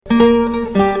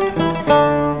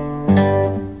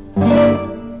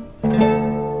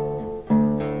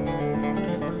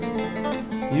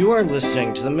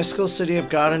listening to the Mystical City of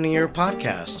God in a Year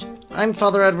podcast. I'm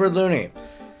Father Edward Looney,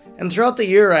 and throughout the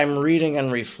year I'm reading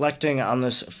and reflecting on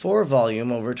this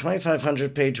 4-volume, over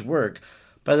 2,500-page work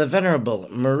by the Venerable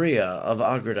Maria of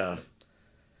Agreda.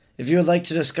 If you would like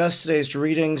to discuss today's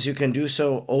readings, you can do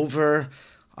so over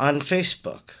on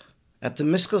Facebook at the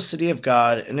Mystical City of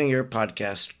God in a Year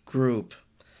podcast group.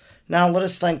 Now let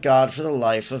us thank God for the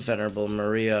life of Venerable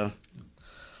Maria.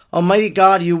 Almighty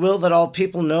God, you will that all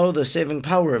people know the saving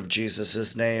power of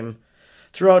Jesus' name.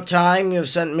 Throughout time, you have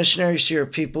sent missionaries to your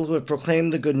people who have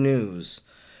proclaimed the good news.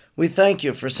 We thank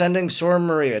you for sending Sor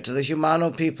Maria to the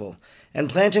Humano people and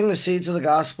planting the seeds of the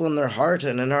gospel in their heart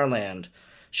and in our land.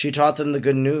 She taught them the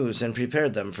good news and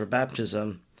prepared them for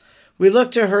baptism. We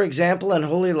look to her example and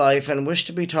holy life and wish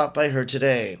to be taught by her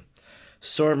today.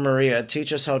 Sor Maria,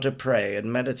 teach us how to pray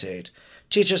and meditate.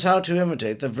 Teach us how to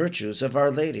imitate the virtues of Our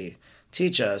Lady.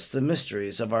 Teach us the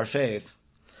mysteries of our faith.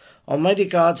 Almighty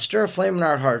God, stir aflame in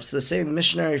our hearts the same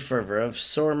missionary fervor of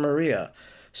Sor Maria,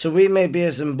 so we may be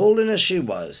as emboldened as she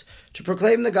was to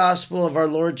proclaim the gospel of our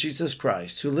Lord Jesus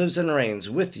Christ, who lives and reigns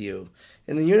with you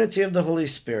in the unity of the Holy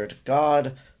Spirit,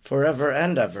 God, forever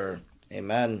and ever.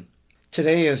 Amen.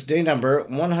 Today is day number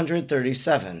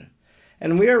 137,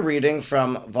 and we are reading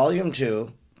from Volume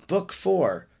 2, Book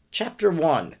 4, Chapter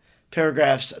 1,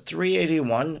 paragraphs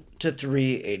 381 to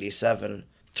 387.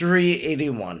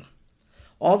 381.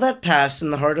 All that passed in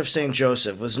the heart of Saint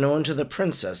Joseph was known to the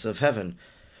Princess of Heaven,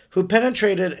 who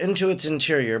penetrated into its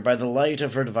interior by the light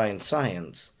of her divine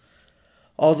science.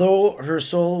 Although her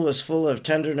soul was full of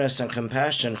tenderness and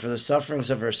compassion for the sufferings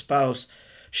of her spouse,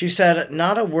 she said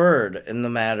not a word in the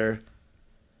matter,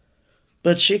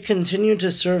 but she continued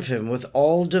to serve him with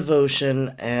all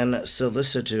devotion and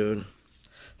solicitude.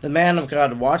 The man of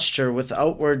God watched her with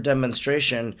outward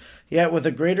demonstration, yet with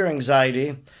a greater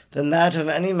anxiety than that of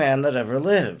any man that ever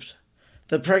lived.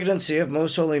 The pregnancy of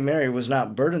Most Holy Mary was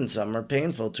not burdensome or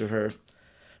painful to her,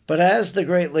 but as the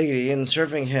great lady, in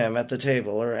serving him at the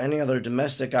table or any other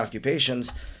domestic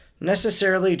occupations,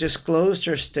 necessarily disclosed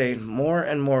her state more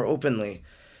and more openly,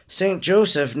 Saint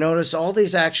Joseph noticed all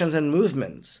these actions and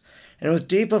movements, and with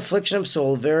deep affliction of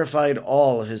soul verified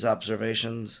all his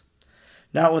observations.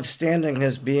 Notwithstanding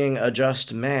his being a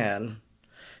just man,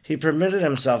 he permitted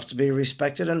himself to be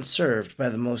respected and served by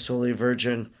the Most Holy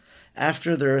Virgin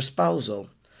after their espousal,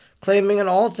 claiming in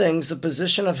all things the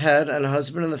position of head and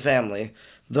husband in the family,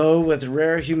 though with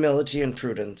rare humility and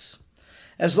prudence.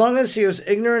 As long as he was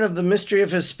ignorant of the mystery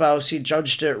of his spouse, he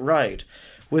judged it right,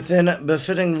 within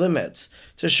befitting limits,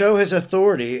 to show his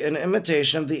authority in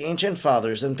imitation of the ancient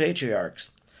fathers and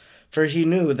patriarchs. For he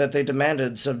knew that they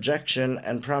demanded subjection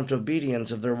and prompt obedience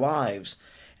of their wives,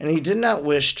 and he did not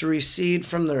wish to recede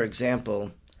from their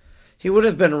example. He would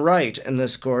have been right in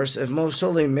this course if Most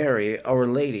Holy Mary, Our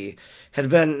Lady, had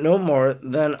been no more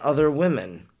than other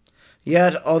women.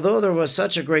 Yet, although there was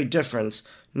such a great difference,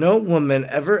 no woman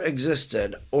ever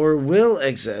existed, or will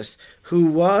exist, who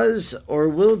was or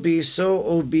will be so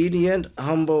obedient,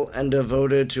 humble, and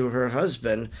devoted to her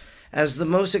husband as the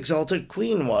most exalted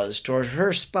queen was toward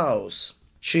her spouse.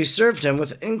 She served him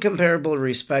with incomparable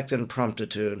respect and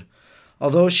promptitude.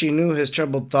 Although she knew his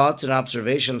troubled thoughts and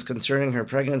observations concerning her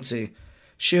pregnancy,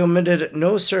 she omitted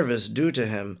no service due to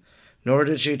him, nor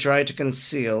did she try to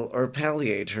conceal or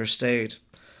palliate her state.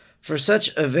 For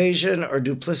such evasion or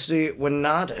duplicity would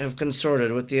not have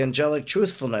consorted with the angelic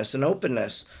truthfulness and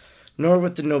openness, nor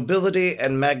with the nobility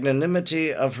and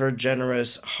magnanimity of her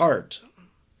generous heart.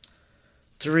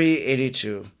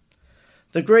 382.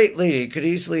 The great lady could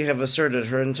easily have asserted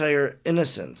her entire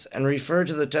innocence and referred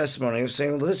to the testimony of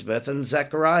St. Elizabeth and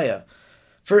Zechariah.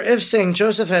 For if St.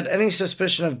 Joseph had any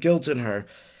suspicion of guilt in her,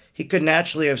 he could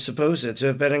naturally have supposed it to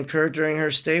have been incurred during her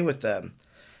stay with them.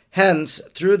 Hence,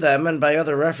 through them and by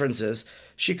other references,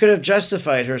 she could have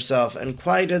justified herself and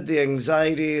quieted the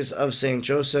anxieties of St.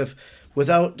 Joseph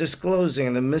without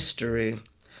disclosing the mystery.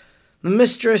 The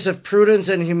mistress of prudence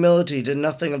and humility did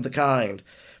nothing of the kind,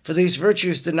 for these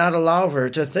virtues did not allow her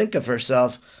to think of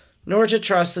herself, nor to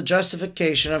trust the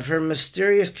justification of her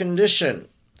mysterious condition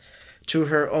to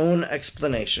her own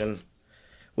explanation.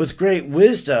 With great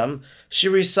wisdom, she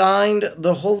resigned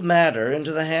the whole matter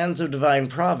into the hands of divine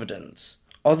providence.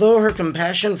 Although her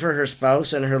compassion for her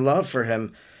spouse and her love for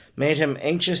him made him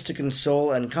anxious to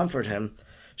console and comfort him,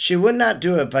 she would not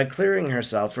do it by clearing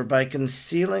herself or by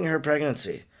concealing her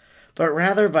pregnancy, but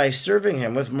rather by serving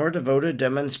him with more devoted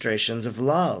demonstrations of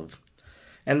love,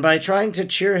 and by trying to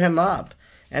cheer him up,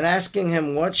 and asking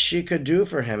him what she could do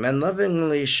for him, and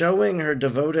lovingly showing her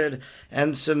devoted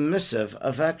and submissive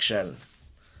affection.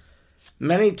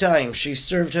 Many times she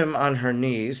served him on her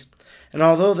knees, And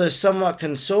although this somewhat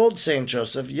consoled Saint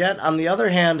Joseph, yet on the other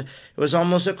hand it was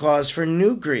almost a cause for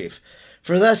new grief,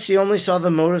 for thus he only saw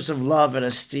the motives of love and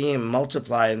esteem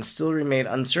multiply, and still remained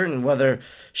uncertain whether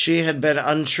she had been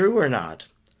untrue or not.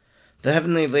 The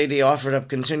heavenly lady offered up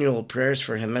continual prayers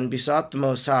for him, and besought the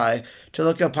Most High to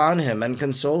look upon him and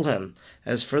console him.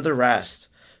 As for the rest,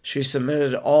 she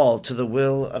submitted all to the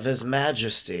will of his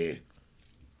majesty.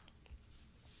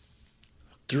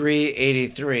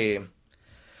 383.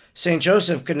 Saint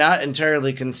Joseph could not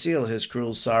entirely conceal his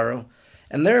cruel sorrow,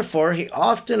 and therefore he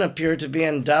often appeared to be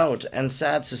in doubt and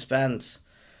sad suspense.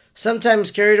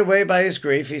 Sometimes carried away by his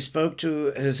grief, he spoke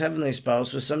to his heavenly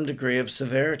spouse with some degree of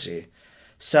severity,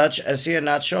 such as he had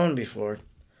not shown before.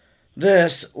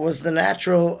 This was the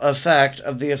natural effect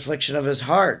of the affliction of his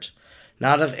heart,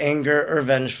 not of anger or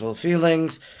vengeful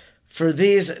feelings, for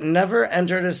these never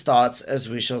entered his thoughts, as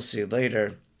we shall see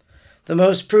later. The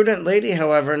most prudent lady,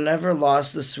 however, never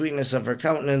lost the sweetness of her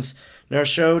countenance, nor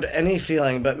showed any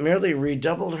feeling, but merely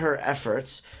redoubled her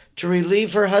efforts to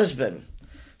relieve her husband.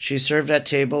 She served at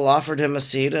table, offered him a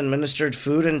seat, and ministered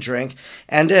food and drink,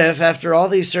 and if, after all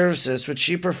these services, which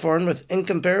she performed with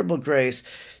incomparable grace,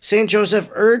 Saint Joseph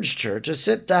urged her to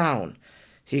sit down,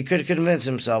 he could convince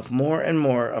himself more and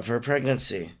more of her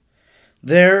pregnancy.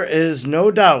 There is no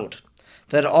doubt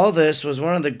that all this was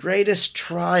one of the greatest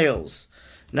trials,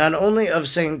 not only of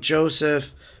Saint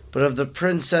Joseph, but of the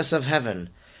Princess of Heaven,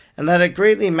 and that it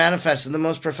greatly manifested the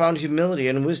most profound humility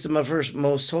and wisdom of her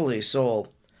most holy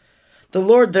soul. The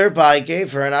Lord thereby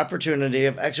gave her an opportunity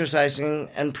of exercising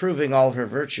and proving all her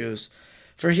virtues,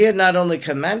 for he had not only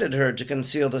commanded her to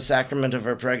conceal the sacrament of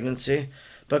her pregnancy,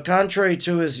 but contrary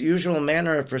to his usual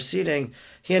manner of proceeding,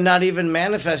 he had not even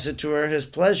manifested to her his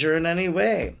pleasure in any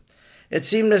way. It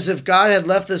seemed as if God had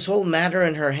left this whole matter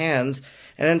in her hands,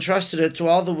 and entrusted it to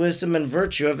all the wisdom and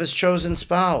virtue of his chosen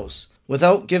spouse.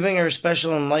 Without giving her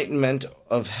special enlightenment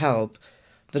of help,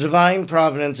 the divine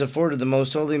providence afforded the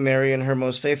Most Holy Mary and her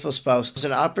most faithful spouse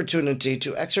an opportunity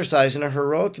to exercise in a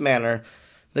heroic manner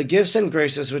the gifts and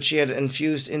graces which he had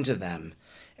infused into them,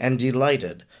 and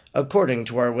delighted, according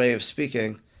to our way of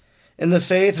speaking, in the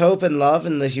faith, hope, and love,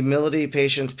 in the humility,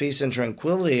 patience, peace, and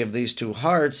tranquility of these two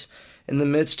hearts in the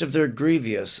midst of their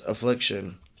grievous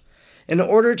affliction. In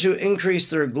order to increase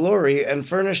their glory and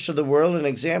furnish to the world an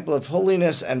example of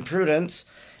holiness and prudence,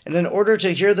 and in order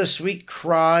to hear the sweet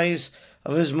cries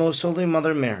of his most holy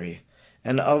Mother Mary,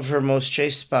 and of her most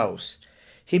chaste spouse,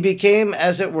 he became,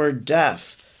 as it were,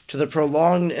 deaf to the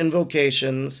prolonged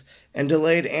invocations, and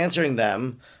delayed answering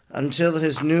them until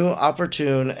his new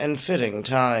opportune and fitting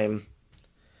time.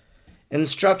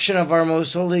 Instruction of our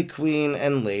most holy Queen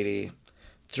and Lady.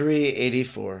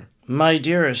 384. My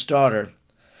dearest daughter,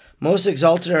 most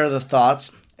exalted are the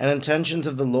thoughts and intentions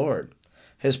of the Lord.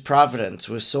 His providence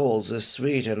with souls is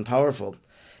sweet and powerful,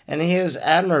 and he is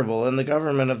admirable in the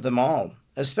government of them all,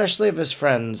 especially of his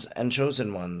friends and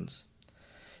chosen ones.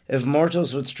 If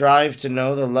mortals would strive to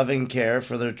know the loving care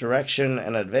for their direction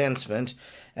and advancement,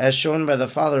 as shown by the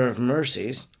Father of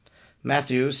Mercies,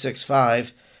 Matthew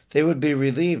 6:5, they would be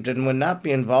relieved and would not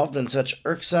be involved in such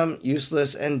irksome,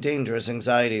 useless, and dangerous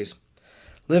anxieties,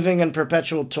 living in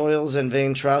perpetual toils and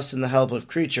vain trust in the help of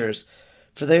creatures,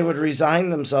 for they would resign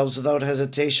themselves without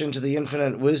hesitation to the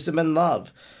infinite wisdom and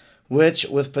love, which,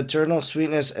 with paternal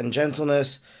sweetness and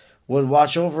gentleness, would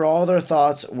watch over all their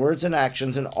thoughts, words, and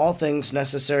actions in all things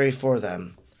necessary for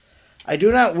them. I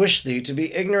do not wish thee to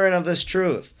be ignorant of this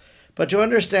truth, but to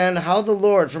understand how the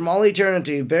Lord from all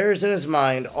eternity bears in his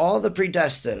mind all the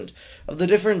predestined of the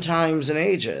different times and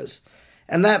ages,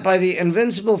 and that by the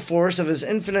invincible force of his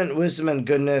infinite wisdom and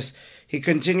goodness he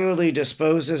continually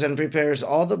disposes and prepares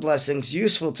all the blessings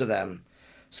useful to them,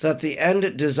 so that the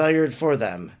end desired for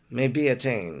them may be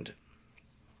attained.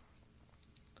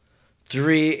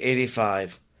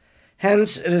 385.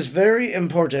 Hence, it is very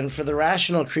important for the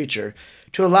rational creature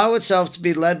to allow itself to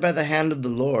be led by the hand of the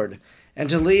Lord, and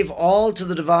to leave all to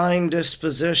the divine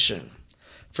disposition.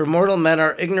 For mortal men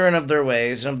are ignorant of their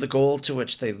ways and of the goal to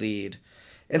which they lead.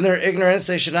 In their ignorance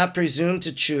they should not presume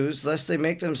to choose, lest they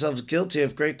make themselves guilty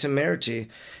of great temerity,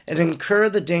 and incur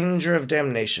the danger of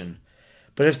damnation.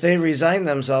 But if they resign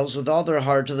themselves with all their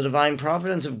heart to the divine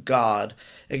providence of God,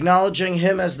 acknowledging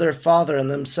him as their Father and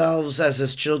themselves as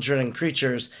his children and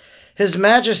creatures, his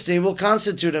majesty will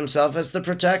constitute himself as the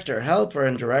protector, helper,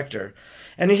 and director,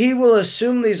 and he will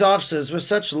assume these offices with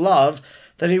such love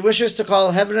that he wishes to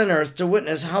call heaven and earth to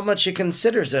witness how much he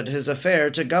considers it his affair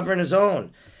to govern his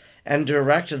own, and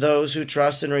direct those who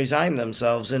trust and resign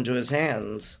themselves into his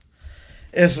hands.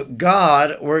 If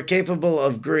God were capable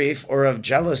of grief or of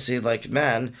jealousy like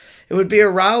men, it would be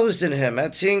aroused in him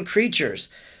at seeing creatures,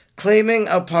 claiming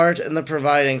a part in the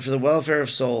providing for the welfare of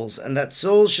souls, and that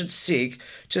souls should seek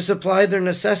to supply their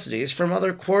necessities from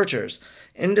other quarters,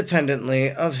 independently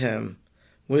of him.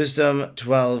 Wisdom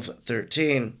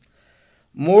 12:13.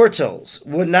 Mortals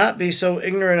would not be so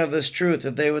ignorant of this truth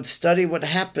that they would study what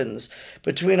happens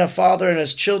between a father and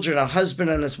his children, a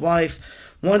husband and his wife,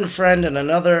 one friend and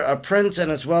another, a prince and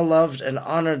his well-loved and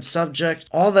honored subject.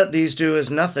 All that these do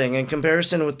is nothing in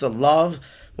comparison with the love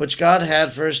which God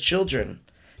had for his children,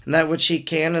 and that which he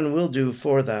can and will do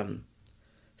for them.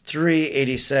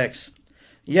 386.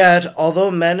 Yet, although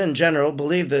men in general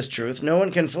believe this truth, no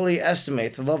one can fully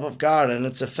estimate the love of God and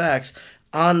its effects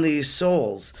on these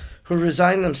souls, who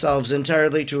resign themselves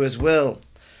entirely to his will.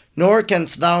 Nor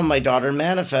canst thou, my daughter,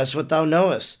 manifest what thou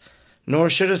knowest,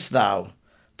 nor shouldest thou,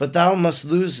 but thou must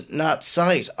lose not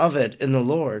sight of it in the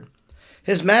Lord.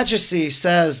 His majesty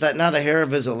says that not a hair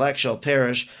of his elect shall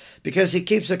perish, because he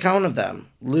keeps account of them.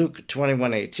 Luke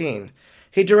 21:18.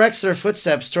 He directs their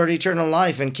footsteps toward eternal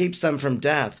life and keeps them from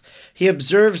death. He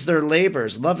observes their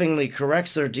labors, lovingly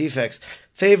corrects their defects,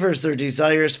 favors their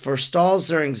desires, forestalls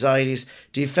their anxieties,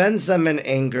 defends them in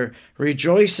anger,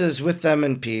 rejoices with them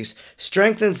in peace,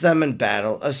 strengthens them in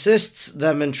battle, assists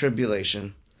them in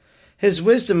tribulation. His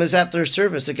wisdom is at their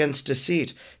service against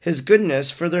deceit, his goodness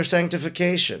for their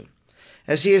sanctification.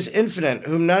 As he is infinite,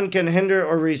 whom none can hinder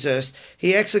or resist,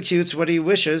 he executes what he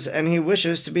wishes, and he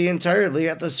wishes to be entirely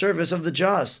at the service of the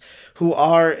just, who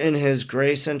are in his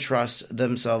grace and trust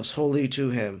themselves wholly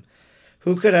to him.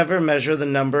 Who could ever measure the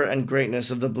number and greatness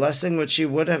of the blessing which he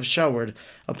would have showered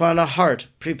upon a heart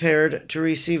prepared to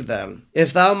receive them?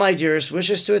 If thou, my dearest,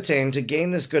 wishest to attain to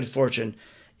gain this good fortune,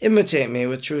 imitate me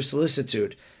with true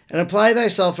solicitude, and apply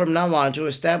thyself from now on to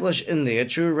establish in thee a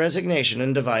true resignation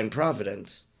in divine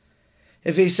providence.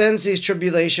 If he sends these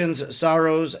tribulations,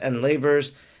 sorrows, and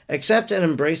labors, accept and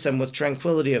embrace them with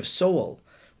tranquility of soul,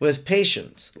 with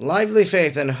patience, lively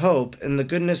faith, and hope in the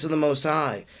goodness of the Most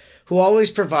High, who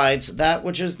always provides that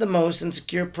which is the most and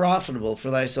secure profitable for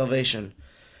thy salvation.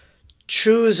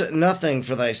 Choose nothing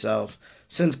for thyself,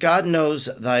 since God knows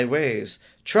thy ways.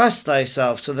 Trust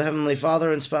thyself to the Heavenly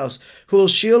Father and Spouse, who will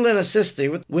shield and assist thee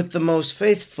with the most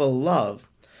faithful love.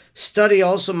 Study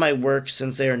also my works,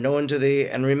 since they are known to thee,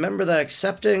 and remember that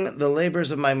accepting the labors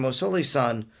of my most holy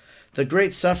Son, the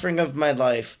great suffering of my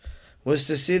life, was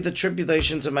to see the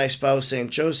tribulations of my spouse Saint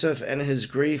Joseph and his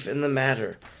grief in the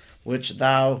matter which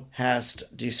thou hast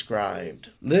described.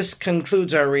 This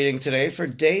concludes our reading today for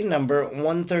day number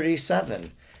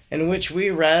 137, in which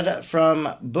we read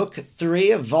from Book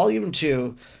 3 of Volume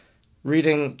 2,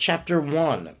 reading Chapter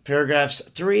 1, paragraphs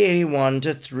 381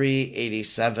 to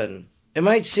 387. It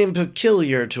might seem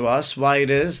peculiar to us why it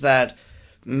is that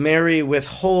Mary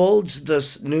withholds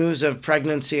the news of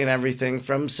pregnancy and everything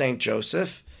from St.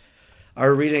 Joseph.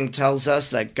 Our reading tells us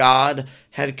that God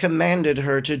had commanded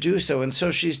her to do so, and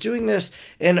so she's doing this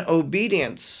in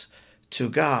obedience to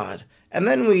God. And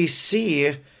then we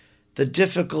see the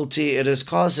difficulty it is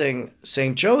causing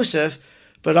St. Joseph,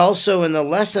 but also in the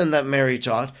lesson that Mary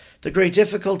taught, the great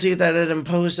difficulty that it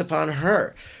imposed upon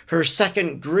her, her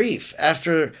second grief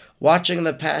after watching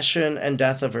the passion and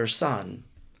death of her son.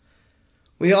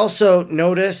 We also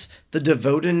notice the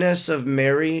devotedness of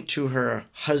Mary to her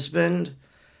husband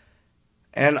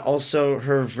and also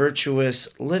her virtuous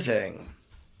living.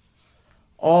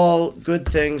 All good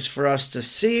things for us to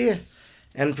see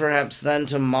and perhaps then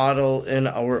to model in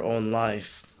our own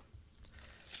life.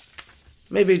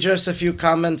 Maybe just a few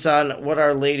comments on what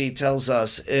Our Lady tells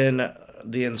us in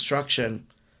the instruction.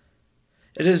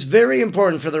 It is very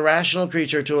important for the rational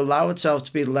creature to allow itself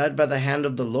to be led by the hand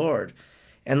of the Lord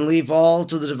and leave all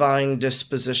to the divine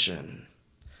disposition.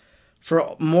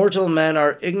 For mortal men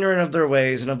are ignorant of their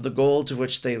ways and of the goal to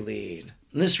which they lead.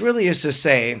 This really is to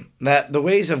say that the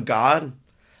ways of God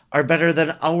are better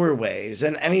than our ways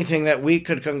and anything that we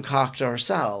could concoct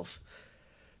ourselves.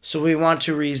 So we want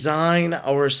to resign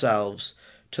ourselves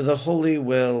to the holy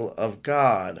will of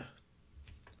God.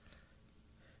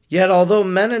 Yet, although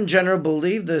men in general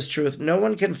believe this truth, no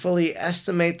one can fully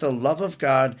estimate the love of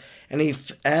God and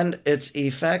its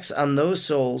effects on those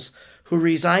souls who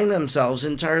resign themselves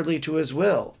entirely to his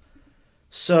will.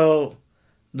 So,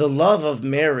 the love of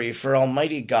Mary for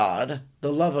Almighty God,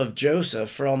 the love of Joseph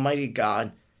for Almighty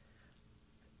God,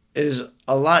 is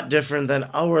a lot different than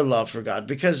our love for God,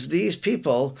 because these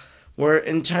people were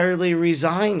entirely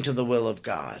resigned to the will of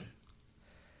God.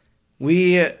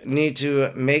 We need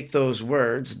to make those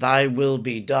words, thy will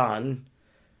be done,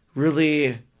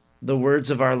 really the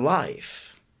words of our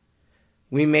life.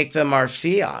 We make them our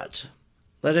fiat.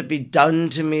 Let it be done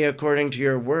to me according to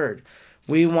your word.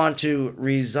 We want to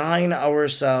resign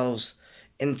ourselves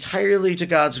entirely to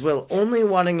God's will, only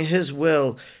wanting His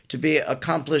will to be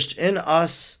accomplished in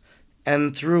us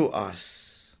and through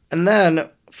us. And then,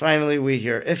 finally, we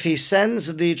hear, if He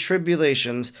sends thee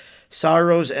tribulations,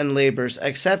 sorrows, and labors,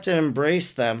 accept and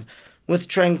embrace them with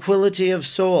tranquility of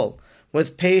soul,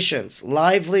 with patience,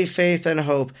 lively faith, and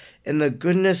hope in the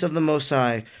goodness of the Most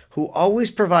High, who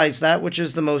always provides that which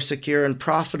is the most secure and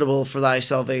profitable for thy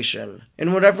salvation.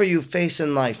 In whatever you face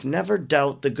in life, never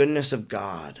doubt the goodness of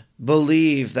God.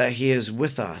 Believe that He is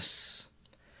with us.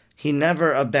 He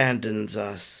never abandons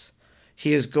us.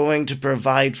 He is going to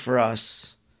provide for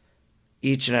us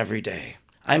each and every day.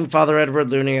 I'm Father Edward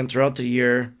Looney, and throughout the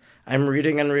year, I'm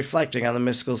reading and reflecting on the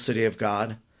mystical city of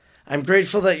God. I'm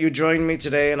grateful that you joined me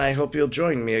today, and I hope you'll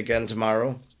join me again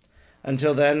tomorrow.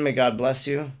 Until then, may God bless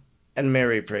you, and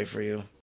Mary pray for you.